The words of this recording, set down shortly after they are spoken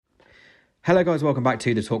Hello guys, welcome back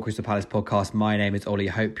to the Talk Crystal Palace podcast. My name is Ollie.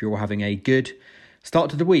 Hope you're all having a good start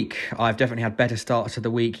to the week. I've definitely had better starts to the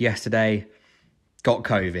week. Yesterday, got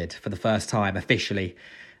COVID for the first time officially.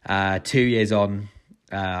 2 years on,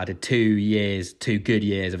 I did 2 good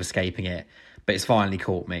years of escaping it, but it's finally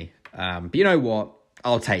caught me. But you know what?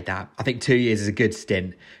 I'll take that. I think 2 years is a good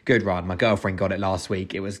stint, good run. My girlfriend got it last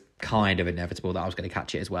week. It was kind of inevitable that I was going to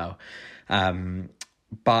catch it as well.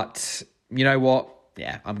 But you know what?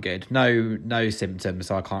 Yeah, I'm good. No symptoms,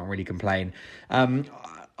 so I can't really complain.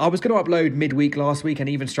 I was going to upload midweek last week and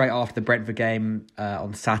even straight after the Brentford game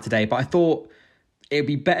on Saturday, but I thought it'd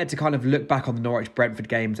be better to kind of look back on the Norwich-Brentford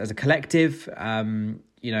games as a collective,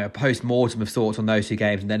 a post-mortem of sorts on those two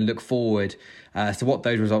games, and then look forward to what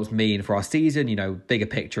those results mean for our season, bigger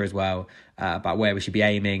picture as well, about where we should be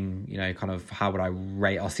aiming, kind of how would I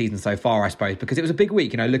rate our season so far, I suppose, because it was a big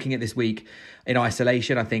week, looking at this week in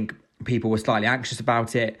isolation, I think people were slightly anxious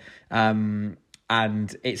about it, and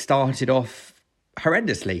it started off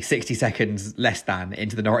horrendously, 60 seconds less than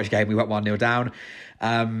into the Norwich game, we went 1-0 down.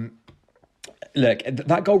 Look,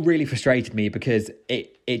 that goal really frustrated me because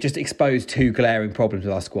it just exposed two glaring problems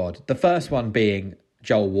with our squad. The first one being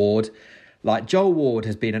Joel Ward. Joel Ward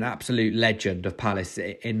has been an absolute legend of Palace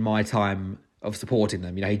in my time of supporting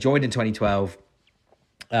them. He joined in 2012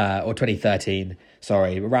 or 2013,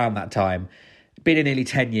 around that time. Been in nearly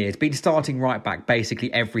 10 years, been starting right back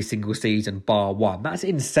basically every single season bar one. That's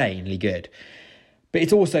insanely good. But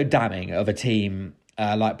it's also damning of a team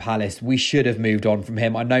like Palace. We should have moved on from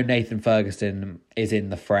him. I know Nathan Ferguson is in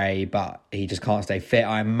the fray, but he just can't stay fit.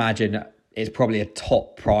 I imagine it's probably a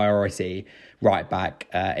top priority right back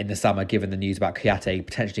in the summer, given the news about Kouyaté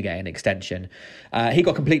potentially getting an extension. He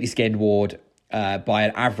got completely skinned, Ward, by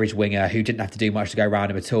an average winger who didn't have to do much to go around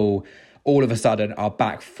him at all. All of a sudden, our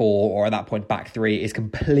back four, or at that point back three, is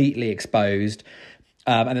completely exposed.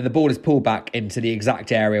 And then the ball is pulled back into the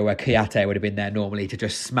exact area where Kouyaté would have been there normally to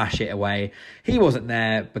just smash it away. He wasn't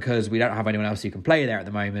there because we don't have anyone else who can play there at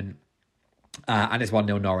the moment. And it's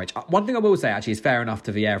 1-0 Norwich. One thing I will say, actually, is fair enough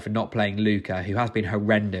to Vieira for not playing Luca, who has been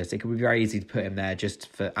horrendous. It could be very easy to put him there just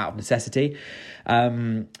out of necessity.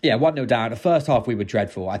 1-0 down. The first half, we were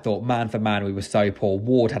dreadful. I thought, man for man, we were so poor.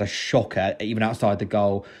 Ward had a shocker, even outside the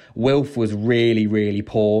goal. Wilf was really, really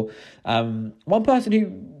poor. One person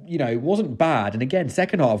who, wasn't bad, and again,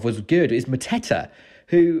 second half was good, is Mateta,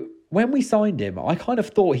 who, when we signed him, I kind of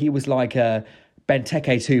thought he was like a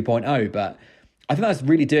Benteke 2.0, but I think that's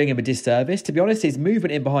really doing him a disservice. To be honest, his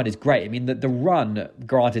movement in behind is great. I mean, the run,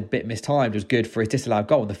 granted, a bit mistimed, was good for his disallowed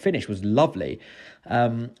goal, and the finish was lovely.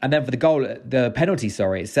 And then for the penalty,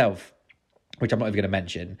 itself, which I'm not even going to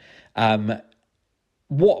mention,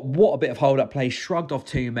 what a bit of hold-up play, shrugged off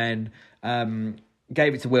two men,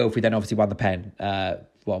 gave it to Wilf, who then obviously won the pen.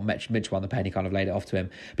 Mitch won the pen, he kind of laid it off to him.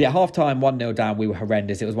 But yeah, half-time, 1-0 down, we were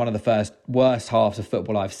horrendous. It was one of the worst halves of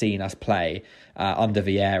football I've seen us play under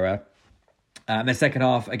Vieira. And the second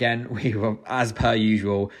half, again, we were, as per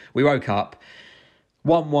usual, we woke up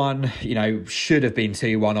 1-1, should have been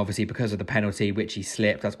 2-1, obviously, because of the penalty, which he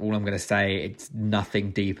slipped. That's all I'm going to say. It's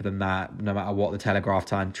nothing deeper than that, no matter what the Telegraph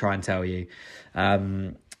try and tell you.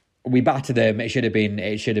 We battered them. It should have been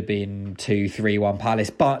 2-3-1 Palace.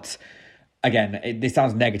 But, again, this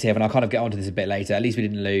sounds negative, and I'll kind of get onto this a bit later. At least we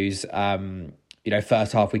didn't lose.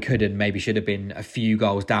 First half we could and maybe should have been a few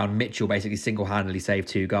goals down. Mitchell basically single-handedly saved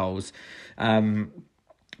 2 goals. One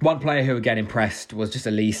player who again impressed was just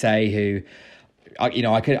Elise, who,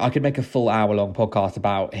 I could make a full hour-long podcast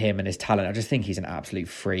about him and his talent. I just think he's an absolute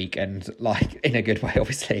freak, and in a good way,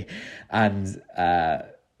 obviously. And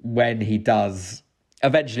when he does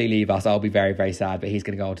eventually leave us, I'll be very, very sad, but he's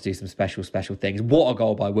going to go on to do some special things. What a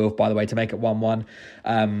goal by Wilf, by the way, to make it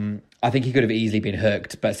 1-1. I think he could have easily been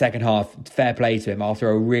hooked, but second half, fair play to him. After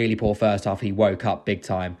a really poor first half, he woke up big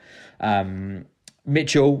time.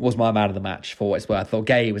 Mitchell was my man of the match, for what it's worth. I thought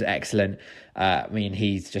Gay was excellent.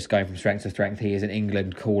 He's just going from strength to strength. He is an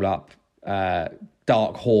England call-up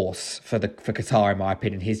dark horse for Qatar, in my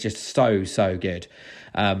opinion. He's just so good.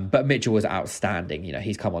 But Mitchell was outstanding.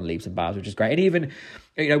 He's come on leaps and bounds, which is great. And even,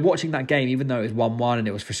 watching that game, even though it was 1-1 and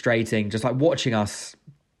it was frustrating, just watching us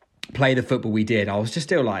play the football we did, I was just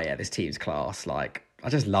still yeah, this team's class. I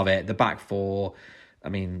just love it. The back four,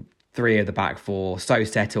 3 of the back 4, so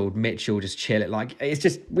settled. Mitchell just chill it.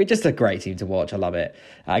 We're just a great team to watch. I love it.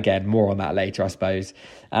 Again, more on that later, I suppose.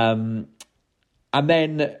 And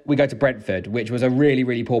then we go to Brentford, which was a really,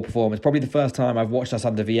 really poor performance. Probably the first time I've watched us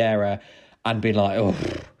under Vieira and been like, oh,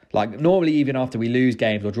 Like, normally, even after we lose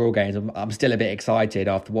games or draw games, I'm still a bit excited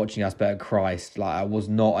after watching us, but Christ, like, I was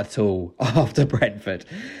not at all after Brentford.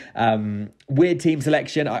 Weird team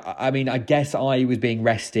selection. I mean, I guess I was being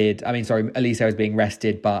rested. I mean, sorry, Elise was being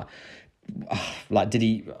rested, but like, did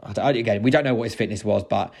he? Again, we don't know what his fitness was,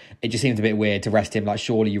 but it just seems a bit weird to rest him. Like,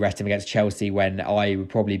 surely you rest him against Chelsea when I would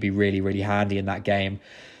probably be really, really handy in that game.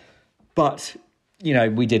 But, you know,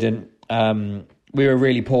 we didn't. We were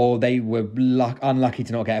really poor. They were unlucky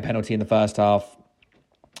to not get a penalty in the first half.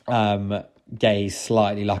 Gay's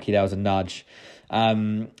slightly lucky there was a nudge.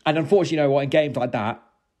 And unfortunately, you know what, in games like that,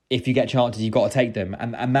 if you get chances, you've got to take them.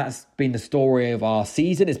 And that's been the story of our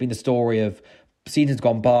season. It's been the story of seasons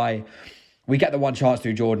gone by. We get the one chance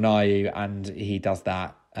through Jordan Ayew, and he does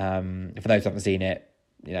that. For those who haven't seen it,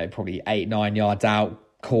 you know, probably 8-9 yards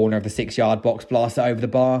out, corner of the 6-yard box, blast it over the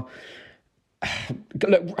bar.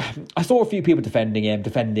 Look, I saw a few people defending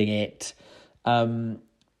it.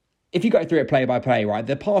 If you go through it play by play, right,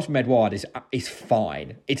 the pass from Edouard is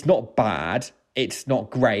fine. It's not bad. It's not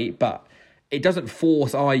great, but it doesn't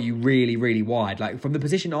force Ayew really, really wide. Like, from the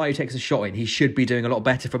position Ayew takes a shot in, he should be doing a lot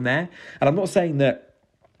better from there. And I'm not saying that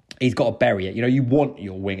he's got to bury it. You know, you want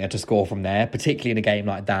your winger to score from there, particularly in a game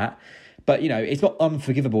like that. But, you know, it's not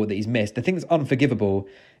unforgivable that he's missed. The thing that's unforgivable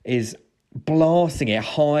is blasting it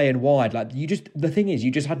high and wide. Like, the thing is,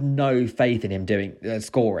 you just had no faith in him doing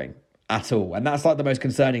scoring at all. And that's like the most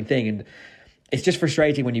concerning thing. And it's just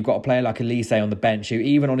frustrating when you've got a player like Elise on the bench who,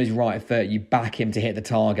 even on his right foot, you back him to hit the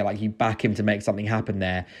target, like you back him to make something happen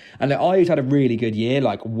there. And look, Ayew's had a really good year,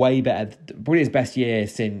 like way better, probably his best year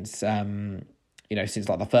since, since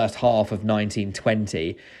like the first half of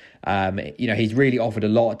 1920. He's really offered a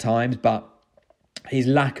lot at times, but his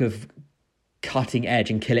lack of cutting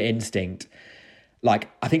edge and killer instinct, like,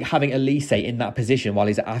 I think having Elise in that position while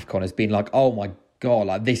he's at AFCON has been like, oh my God,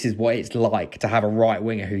 like, this is what it's like to have a right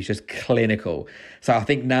winger who's just clinical. So I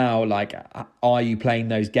think now, like, are you playing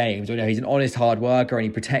those games? You know, he's an honest hard worker and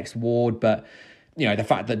he protects Ward, but, you know, the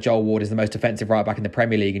fact that Joel Ward is the most offensive right back in the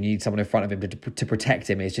Premier League and you need someone in front of him to protect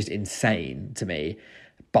him is just insane to me.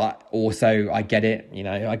 But also, I get it,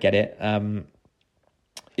 I get it. Ayew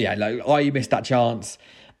missed that chance,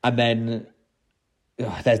 and then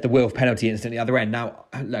there's the Wilf penalty incident at the other end. Now,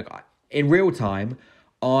 look, in real time,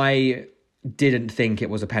 I didn't think it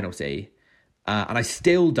was a penalty, and I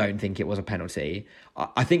still don't think it was a penalty.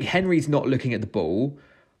 I think Henry's not looking at the ball,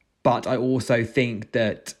 but I also think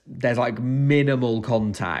that there's like minimal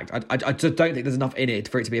contact. I just don't think there's enough in it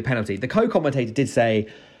for it to be a penalty. The co-commentator did say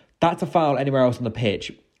that's a foul anywhere else on the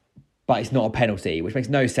pitch, but it's not a penalty, which makes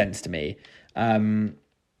no sense to me. I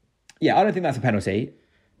don't think that's a penalty.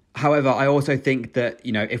 However, I also think that,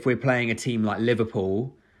 you know, if we're playing a team like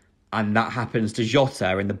Liverpool and that happens to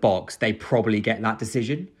Jota in the box, they probably get that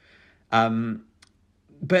decision. But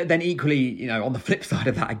then equally, you know, on the flip side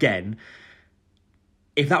of that again,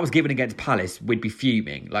 if that was given against Palace, we'd be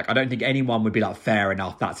fuming. Like, I don't think anyone would be like, fair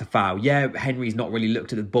enough, that's a foul. Yeah, Henry's not really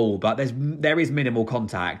looked at the ball, but there is minimal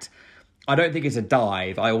contact. I don't think it's a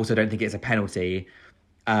dive. I also don't think it's a penalty.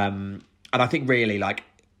 And I think really, like,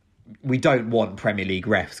 we don't want Premier League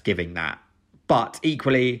refs giving that. But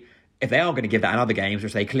equally, if they are going to give that in other games,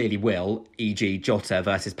 which they clearly will, e.g. Jota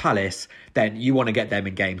versus Palace, then you want to get them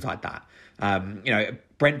in games like that.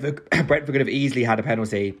 Brentford could have easily had a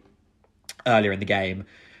penalty earlier in the game.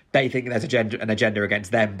 They think there's an agenda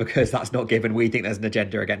against them because that's not given. We think there's an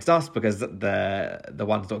agenda against us because the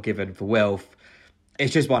one's not given for Wilf.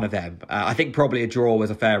 It's just one of them. I think probably a draw was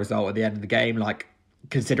a fair result at the end of the game. Like,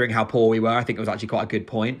 considering how poor we were, I think it was actually quite a good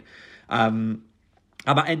point. And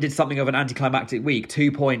that ended something of an anticlimactic week.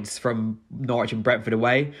 2 points from Norwich and Brentford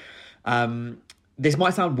away. This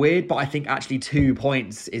might sound weird, but I think actually 2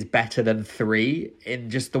 points is better than 3 in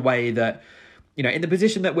just the way that, you know, in the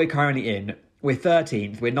position that we're currently in, we're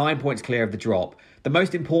 13th, we're 9 points clear of the drop. The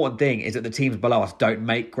most important thing is that the teams below us don't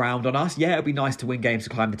make ground on us. Yeah, it'd be nice to win games to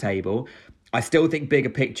climb the table. I still think bigger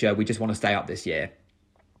picture, we just want to stay up this year.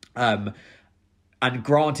 And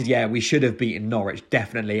granted, yeah, we should have beaten Norwich,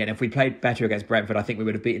 definitely. And if we played better against Brentford, I think we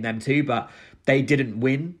would have beaten them too. But they didn't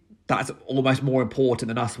win. That's almost more important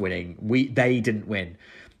than us winning. They didn't win.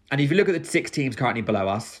 And if you look at the 6 teams currently below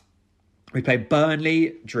us, we played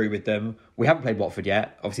Burnley, drew with them. We haven't played Watford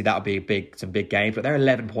yet. Obviously, that would be some big games. But they're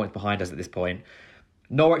 11 points behind us at this point.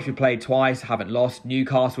 Norwich we played twice, haven't lost.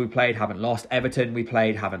 Newcastle we played, haven't lost. Everton we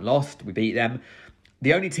played, haven't lost. We beat them.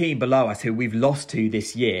 The only team below us who we've lost to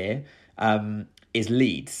this year is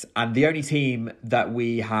Leeds. And the only team that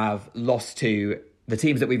we have lost to, the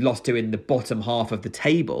teams that we've lost to in the bottom half of the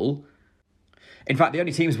table, in fact, the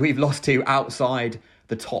only teams we've lost to outside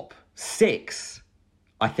the top 6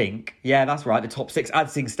 I think. Yeah, that's right. The top 6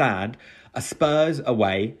 as things stand are Spurs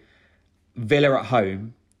away, Villa at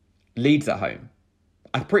home, Leeds at home.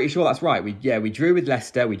 I'm pretty sure that's right. We drew with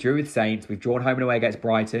Leicester, we drew with Saints, we've drawn home and away against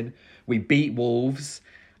Brighton, we beat Wolves.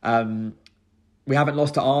 We haven't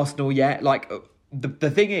lost to Arsenal yet. Like,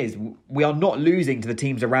 the thing is, we are not losing to the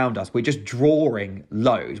teams around us. We're just drawing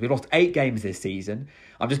loads. We've lost 8 games this season.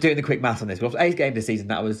 I'm just doing the quick math on this. We've lost 8 games this season.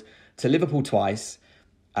 That was to Liverpool twice,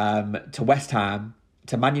 to West Ham,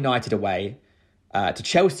 to Man United away, to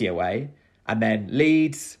Chelsea away, and then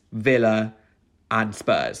Leeds, Villa, and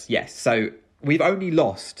Spurs. Yes, so we've only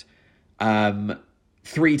lost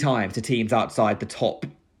 3 times to teams outside the top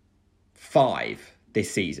 5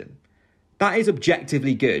 this season. That is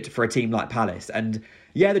objectively good for a team like Palace. And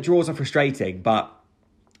yeah, the draws are frustrating, but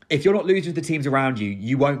if you're not losing to the teams around you,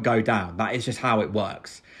 you won't go down. That is just how it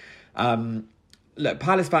works. Look,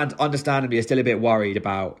 Palace fans understandably are still a bit worried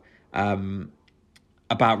about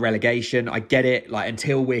relegation. I get it. Like,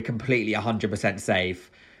 until we're completely 100% safe,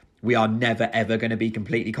 we are never, ever going to be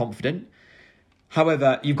completely confident.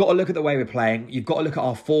 However, you've got to look at the way we're playing. You've got to look at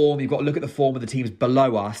our form. You've got to look at the form of the teams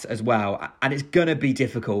below us as well. And it's going to be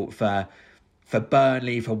difficult for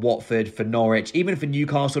Burnley, for Watford, for Norwich, even for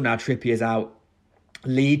Newcastle. Now Trippier's out.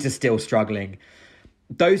 Leeds are still struggling.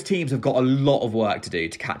 Those teams have got a lot of work to do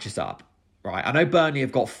to catch us up, right? I know Burnley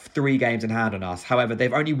have got 3 games in hand on us. However,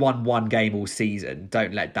 they've only won 1 game all season.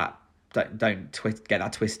 Don't get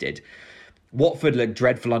that twisted. Watford look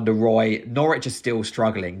dreadful under Roy. Norwich are still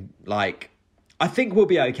struggling. Like, I think we'll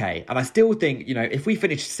be okay. And I still think, if we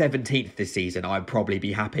finish 17th this season, I'd probably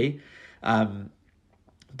be happy.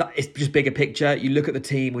 That it's just bigger picture. You look at the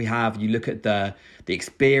team we have, you look at the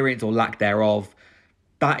experience or lack thereof.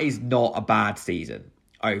 That is not a bad season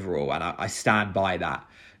overall, and I stand by that.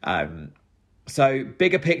 So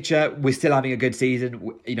bigger picture, we're still having a good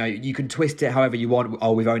season. You can twist it however you want.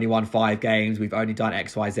 Oh, we've only won 5 games. We've only done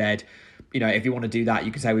X, Y, Z. If you want to do that,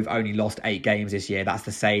 you can say we've only lost 8 games this year. That's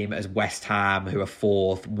the same as West Ham, who are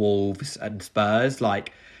 4th, Wolves and Spurs.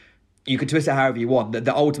 Like, you can twist it however you want.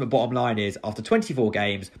 The ultimate bottom line is, after 24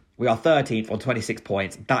 games, we are 13th on 26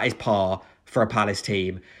 points. That is par for a Palace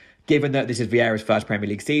team. Given that this is Vieira's first Premier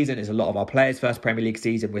League season, it's a lot of our players' first Premier League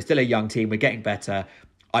season. We're still a young team. We're getting better.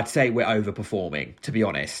 I'd say we're overperforming, to be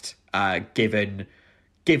honest, given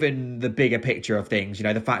the bigger picture of things.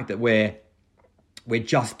 The fact that we're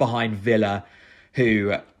just behind Villa,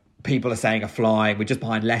 who people are saying are flying. We're just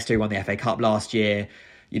behind Leicester, who won the FA Cup last year.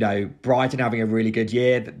 Brighton having a really good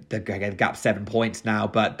year. The gap's 7 points now,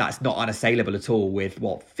 but that's not unassailable at all with,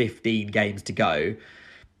 15 games to go.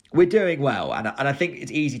 We're doing well, and I think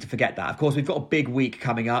it's easy to forget that. Of course, we've got a big week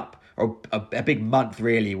coming up, or a big month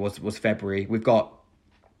really was February. We've got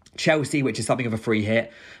Chelsea, which is something of a free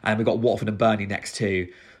hit, and we've got Watford and Burnley next too.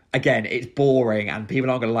 Again, it's boring, and people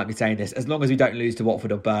aren't going to like me saying this. As long as we don't lose to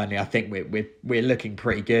Watford or Burnley, I think we're looking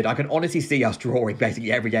pretty good. I can honestly see us drawing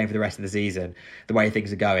basically every game for the rest of the season, the way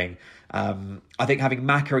things are going. I think having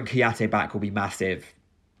Maka and Kouyaté back will be massive,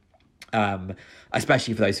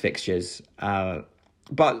 especially for those fixtures.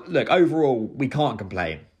 But look, overall, we can't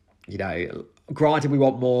complain. Granted, we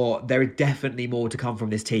want more. There is definitely more to come from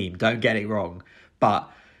this team. Don't get it wrong.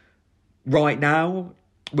 But right now,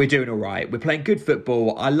 we're doing all right. We're playing good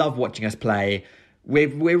football. I love watching us play.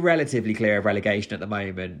 We're relatively clear of relegation at the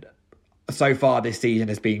moment. So far, this season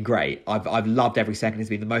has been great. I've loved every second. It's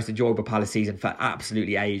been the most enjoyable Palace season for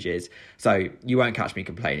absolutely ages. So you won't catch me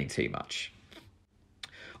complaining too much.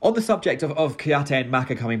 On the subject of Kouyaté and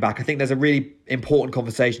Maka coming back, I think there's a really important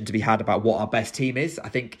conversation to be had about what our best team is.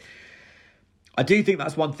 I do think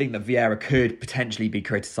that's one thing that Vieira could potentially be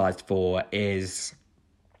criticised for is,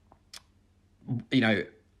 do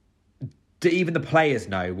even the players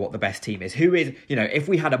know what the best team is? Who is, if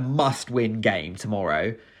we had a must-win game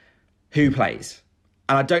tomorrow, who plays?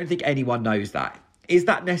 And I don't think anyone knows that. Is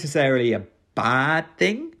that necessarily a bad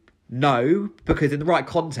thing? No, because in the right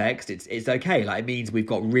context, it's okay. Like, it means we've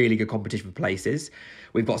got really good competition for places.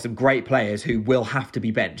 We've got some great players who will have to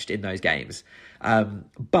be benched in those games.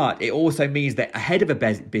 But it also means that ahead of a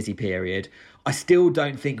busy period, I still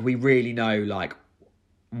don't think we really know,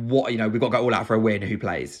 what, we've got to go all out for a win, who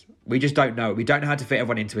plays. We just don't know. We don't know how to fit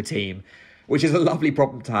everyone into a team, which is a lovely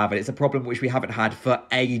problem to have. And it's a problem which we haven't had for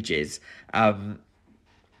ages. But I'm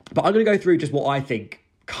going to go through just what I think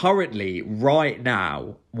currently, right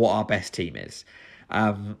now, what our best team is.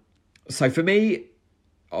 So for me,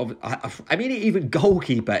 even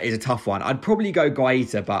goalkeeper is a tough one. I'd probably go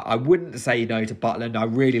Guaita, but I wouldn't say no to Butland. I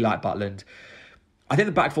really like Butland. I think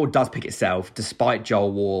the back four does pick itself, despite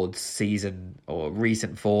Joel Ward's season or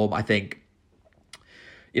recent form. I think,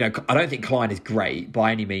 I don't think Klein is great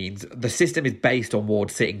by any means. The system is based on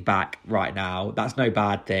Ward sitting back right now. That's no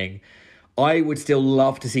bad thing. I would still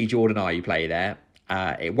love to see Jordan Ayew play there.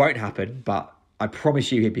 It won't happen, but I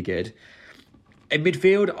promise you he'd be good. In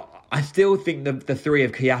midfield, I still think the three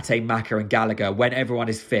of Kouyaté, Maka and Gallagher, when everyone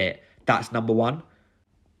is fit, that's number one.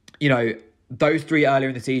 Those three earlier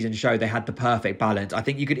in the season showed they had the perfect balance. I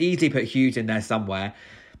think you could easily put Hughes in there somewhere.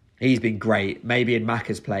 He's been great, maybe in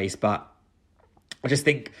Maka's place, but I just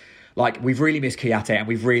think we've really missed Kouyaté and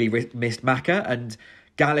we've really missed Maka, and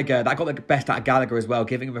Gallagher, that got the best out of Gallagher as well,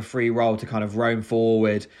 giving him a free role to kind of roam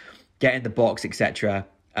forward, get in the box, etc.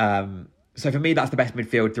 So for me, that's the best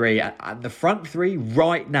midfield three. And the front three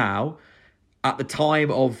right now, at the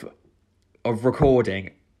time of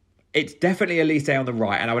recording, it's definitely Elise on the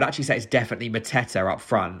right, and I would actually say it's definitely Mateta up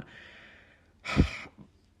front.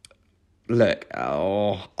 Look,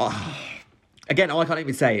 again, I can't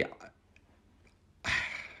even say.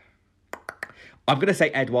 I'm going to say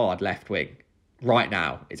Edouard left wing. Right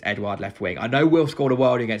now, it's Edouard left wing. I know Will scored a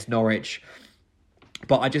worldie against Norwich,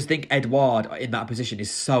 but I just think Edouard in that position is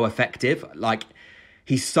so effective.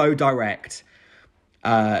 He's so direct,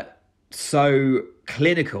 so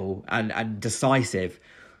clinical and decisive.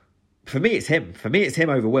 For me, it's him. For me, it's him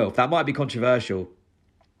over Wilf. That might be controversial,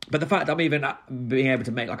 but the fact I'm even being able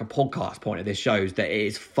to make a podcast point of this shows that it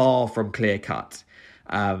is far from clear cut.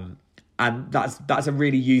 And that's a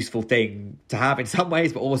really useful thing to have in some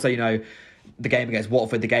ways, but also, the game against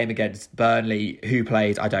Watford, the game against Burnley, who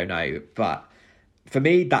plays, I don't know. But for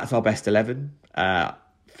me, that's our best 11.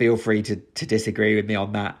 Feel free to disagree with me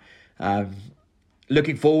on that.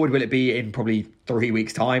 Looking forward, will it be in probably 3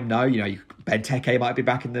 weeks' time? No, Benteke might be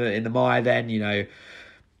back in the mire then.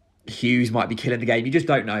 Hughes might be killing the game. You just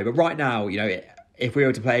don't know. But right now, if we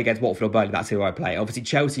were to play against Watford or Burnley, that's who I play. Obviously,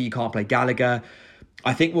 Chelsea, you can't play Gallagher.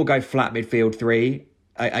 I think we'll go flat midfield three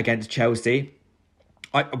against Chelsea.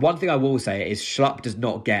 One thing I will say is Schlupp does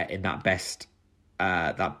not get in that best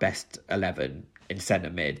 11 in centre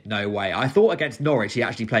mid. No way. I thought against Norwich he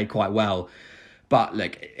actually played quite well. But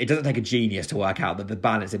look, it doesn't take a genius to work out that the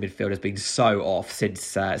balance in midfield has been so off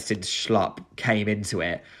since Schlupp came into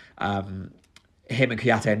it. Him and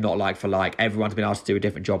Kouyaté are not like for like. Everyone's been asked to do a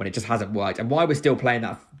different job and it just hasn't worked. And why we're still playing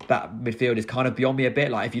that midfield is kind of beyond me a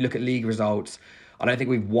bit. If you look at league results, I don't think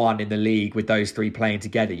we've won in the league with those three playing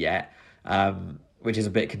together yet, which is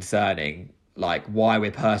a bit concerning. Why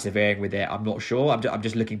we're persevering with it, I'm not sure. I'm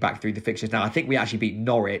just looking back through the fixtures now. I think we actually beat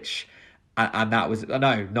Norwich, and that was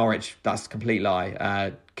Norwich. That's a complete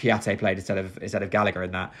lie. Kouyaté played instead of Gallagher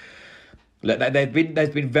in that. Look, there's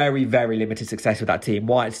been very, very limited success with that team.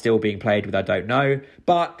 Why it's still being played with, I don't know.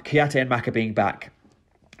 But Kouyaté and Maka being back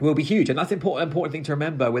will be huge, and that's an important thing to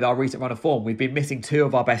remember with our recent run of form. We've been missing two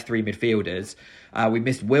of our best three midfielders. We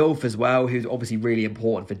missed Wilf as well, who's obviously really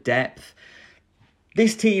important for depth.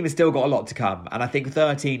 This team has still got a lot to come, and I think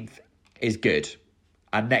 13th is good,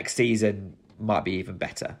 and next season might be even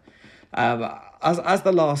better. As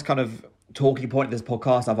the last kind of talking point of this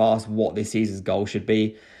podcast, I've asked what this season's goal should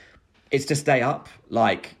be. It's to stay up.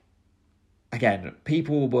 Again,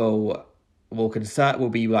 people will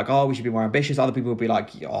be like, oh, we should be more ambitious. Other people will be like,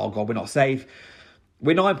 oh God, we're not safe.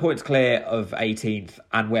 We're 9 points clear of 18th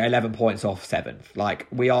and we're 11 points off 7th.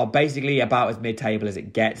 We are basically about as mid-table as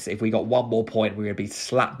it gets. If we got one more point, we're going to be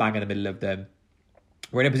slap bang in the middle of them.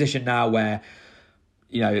 We're in a position now where,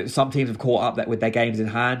 some teams have caught up with their games in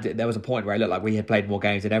hand. There was a point where it looked like we had played more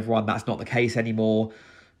games than everyone. That's not the case anymore.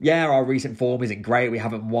 Yeah, our recent form isn't great. We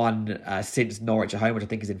haven't won since Norwich at home, which I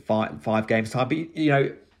think is in five games' time. But,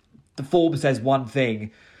 the form says one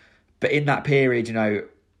thing, but in that period,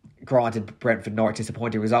 granted, Brentford, Norwich,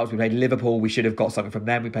 disappointing results. We played Liverpool, we should have got something from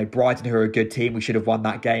them. We played Brighton, who are a good team. We should have won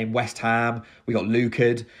that game. West Ham, we got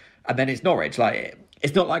Lukered. And then it's Norwich.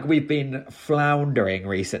 It's not like we've been floundering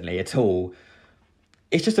recently at all.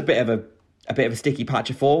 It's just a bit of a sticky patch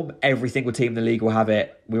of form. Every single team in the league will have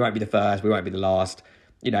it. We won't be the first, we won't be the last.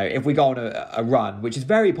 If we go on a run, which is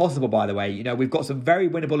very possible, by the way, we've got some very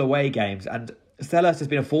winnable away games, and Selhurst has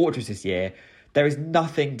been a fortress this year. There's no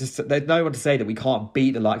one to say that we can't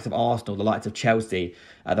beat the likes of Arsenal, the likes of Chelsea,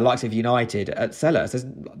 the likes of United at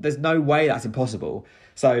Selhurst. There's no way that's impossible.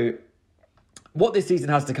 So what this season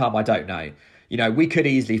has to come, I don't know. We could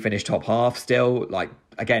easily finish top half still.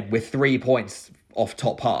 Again, with 3 points off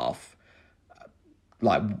top half,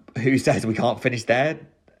 who says we can't finish there?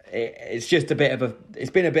 It's just it's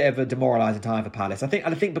been a bit of a demoralising time for Palace. I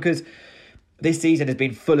think because this season has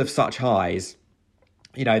been full of such highs.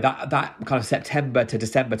 That kind of September to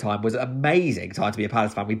December time was an amazing time to be a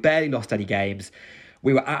Palace fan. We barely lost any games.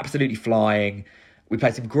 We were absolutely flying. We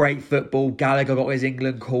played some great football. Gallagher got his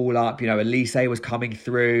England call up. You know, Elise was coming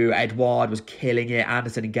through. Edouard was killing it.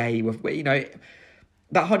 Anderson and Gay were, you know,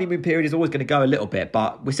 that honeymoon period is always going to go a little bit,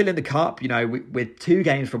 but we're still in the cup. You know, we're 2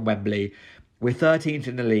 games from Wembley. We're 13th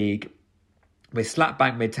in the league. We're slap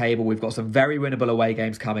bang mid-table. We've got some very winnable away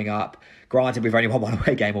games coming up. Granted, we've only won 1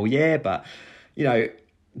 away game all year, but, you know,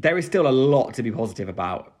 there is still a lot to be positive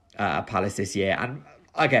about Palace this year. And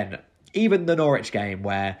again, even the Norwich game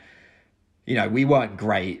where, you know, we weren't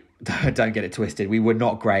great. Don't get it twisted. We were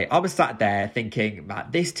not great. I was sat there thinking, man,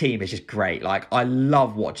 this team is just great. Like, I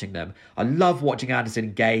love watching them. I love watching Anderson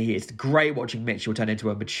and Gay. It's great watching Mitchell turn into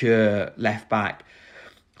a mature left back.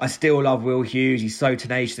 I still love Will Hughes. He's so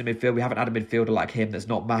tenacious in midfield. We haven't had a midfielder like him that's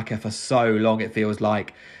not Maka for so long, it feels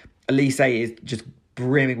like. Elise is just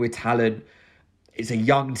brimming with talent. It's a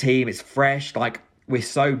young team. It's fresh. Like, we're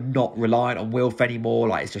so not reliant on Wilf anymore.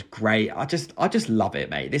 Like, it's just great. I just love it,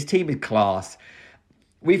 mate. This team is class.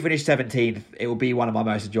 We finished 17th. It will be one of my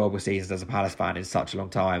most enjoyable seasons as a Palace fan in such a long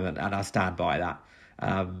time, and I stand by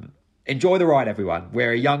that. Enjoy the ride, everyone.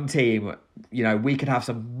 We're a young team. You know, we could have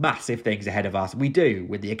some massive things ahead of us. We do,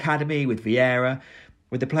 with the academy, with Vieira,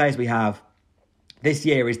 with the players we have. This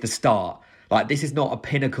year is the start. Like, this is not a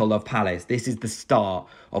pinnacle of Palace. This is the start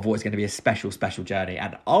of what's going to be a special, special journey.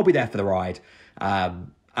 And I'll be there for the ride.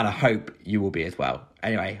 And I hope you will be as well.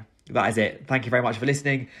 Anyway, that is it. Thank you very much for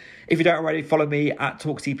listening. If you don't already, follow me at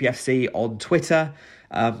TalkCPFC on Twitter.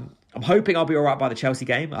 I'm hoping I'll be all right by the Chelsea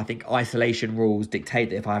game. I think isolation rules dictate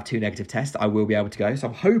that if I have 2 negative tests, I will be able to go. So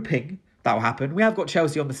I'm hoping that will happen. We have got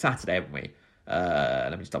Chelsea on the Saturday, haven't we?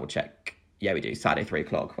 Let me just double check. Yeah, we do. Saturday, 3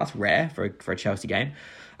 o'clock. That's rare for a Chelsea game.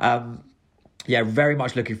 Yeah, very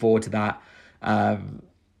much looking forward to that.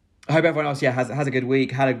 I hope everyone else, has a good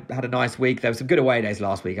week, had a nice week. There were some good away days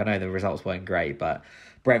last week. I know the results weren't great, but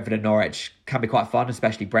Brentford and Norwich can be quite fun,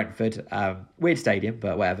 especially Brentford. Weird stadium,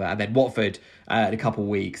 but whatever. And then Watford in a couple of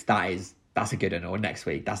weeks. That's a good one. Or next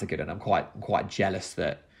week, that's a good one. I'm quite jealous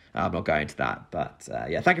that I'm not going to that. But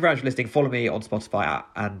yeah, thank you very much for listening. Follow me on Spotify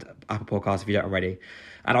and Apple Podcasts if you don't already.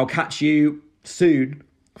 And I'll catch you soon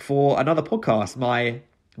for another podcast.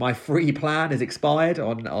 My free plan has expired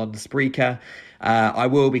on Spreaker. I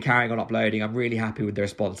will be carrying on uploading. I'm really happy with the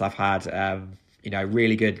response I've had.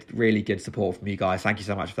 Really good support from you guys. Thank you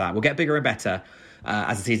so much for that. We'll get bigger and better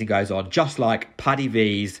as the season goes on. Just like Paddy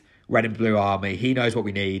V's Red and Blue Army. He knows what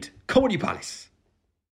we need. Come on, you Palace.